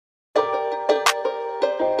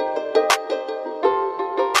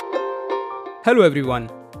Hello everyone.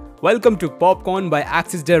 Welcome to Popcorn by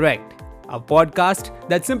Axis Direct, a podcast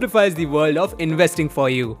that simplifies the world of investing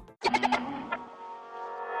for you.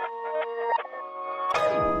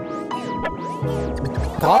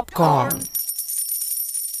 Popcorn.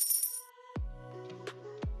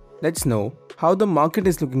 Let's know how the market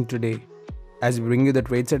is looking today as we bring you the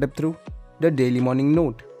trade setup through the daily morning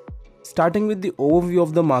note. Starting with the overview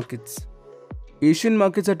of the markets. Asian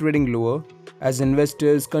markets are trading lower as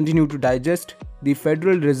investors continue to digest the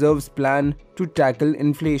Federal Reserve's plan to tackle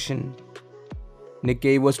inflation.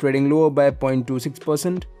 Nikkei was trading lower by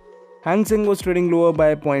 0.26%, Hang Seng was trading lower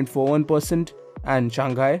by 0.41%, and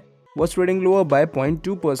Shanghai was trading lower by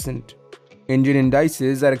 0.2%. Indian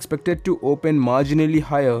indices are expected to open marginally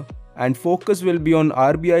higher, and focus will be on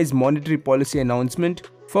RBI's monetary policy announcement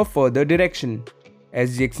for further direction.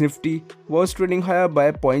 SGX Nifty was trading higher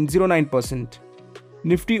by 0.09%.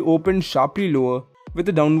 Nifty opened sharply lower with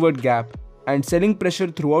a downward gap, and selling pressure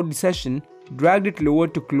throughout the session dragged it lower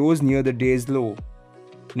to close near the day's low.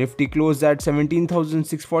 Nifty closed at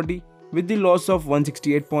 17,640 with the loss of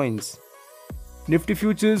 168 points. Nifty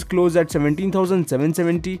futures closed at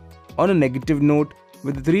 17,770 on a negative note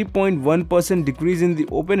with a 3.1% decrease in the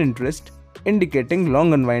open interest, indicating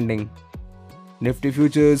long unwinding. Nifty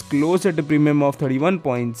futures closed at a premium of 31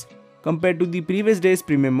 points compared to the previous day's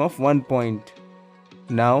premium of 1 point.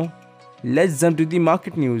 Now, let's jump to the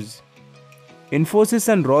market news. Infosys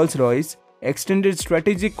and Rolls-Royce extended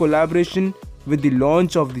strategic collaboration with the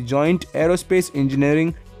launch of the joint Aerospace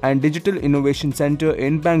Engineering and Digital Innovation Center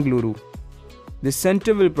in Bangalore. This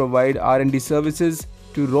center will provide R&D services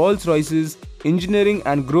to Rolls-Royce's engineering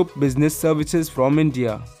and group business services from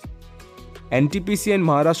India. NTPC and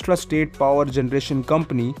Maharashtra State Power Generation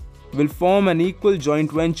Company will form an equal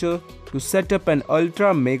joint venture to set up an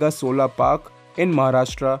ultra-mega solar park in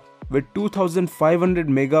Maharashtra with 2,500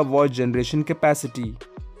 megawatt generation capacity.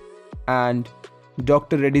 And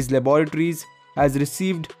Dr. Reddy's Laboratories has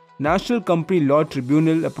received National Company Law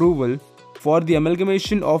Tribunal approval for the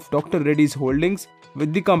amalgamation of Dr. Reddy's holdings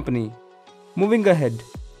with the company. Moving ahead,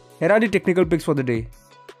 here are the technical picks for the day.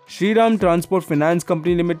 Shriram Transport Finance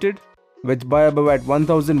Company Limited with buy above at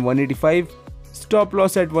 1,185, stop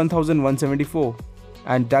loss at 1,174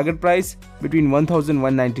 and target price between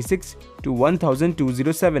 1,196 to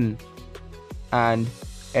 1,207. And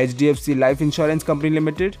HDFC Life Insurance Company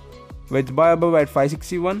Limited with buy above at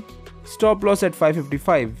 561, stop loss at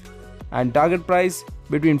 555 and target price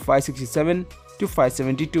between 567 to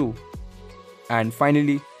 572. And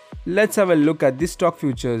finally, let's have a look at the stock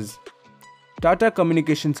futures. Tata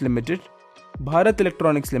Communications Limited, Bharat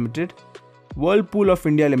Electronics Limited, Whirlpool of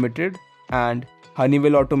India Limited and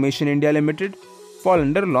Honeywell Automation India Limited fall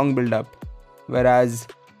under long build-up, whereas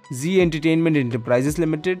Zee Entertainment Enterprises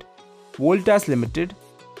Limited, Voltas Limited,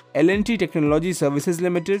 L&T Technology Services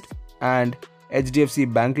Limited and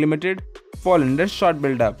HDFC Bank Limited fall under short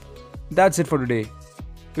build-up. That's it for today.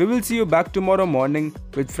 We will see you back tomorrow morning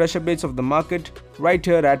with fresh updates of the market right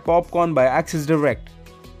here at Popcorn by Axis Direct.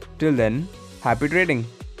 Till then, happy trading.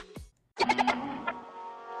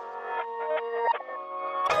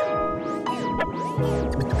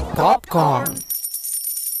 Popcorn.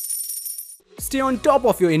 Stay on top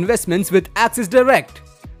of your investments with Axis Direct.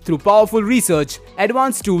 Through powerful research,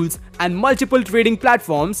 advanced tools, and multiple trading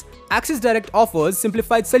platforms, Axis Direct offers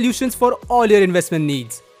simplified solutions for all your investment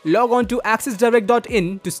needs. Log on to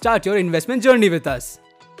axisdirect.in to start your investment journey with us.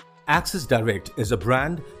 Axis Direct is a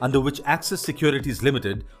brand under which Axis Securities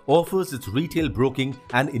Limited offers its retail broking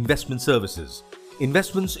and investment services.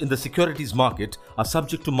 Investments in the securities market are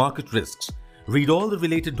subject to market risks. Read all the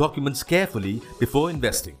related documents carefully before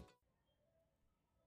investing.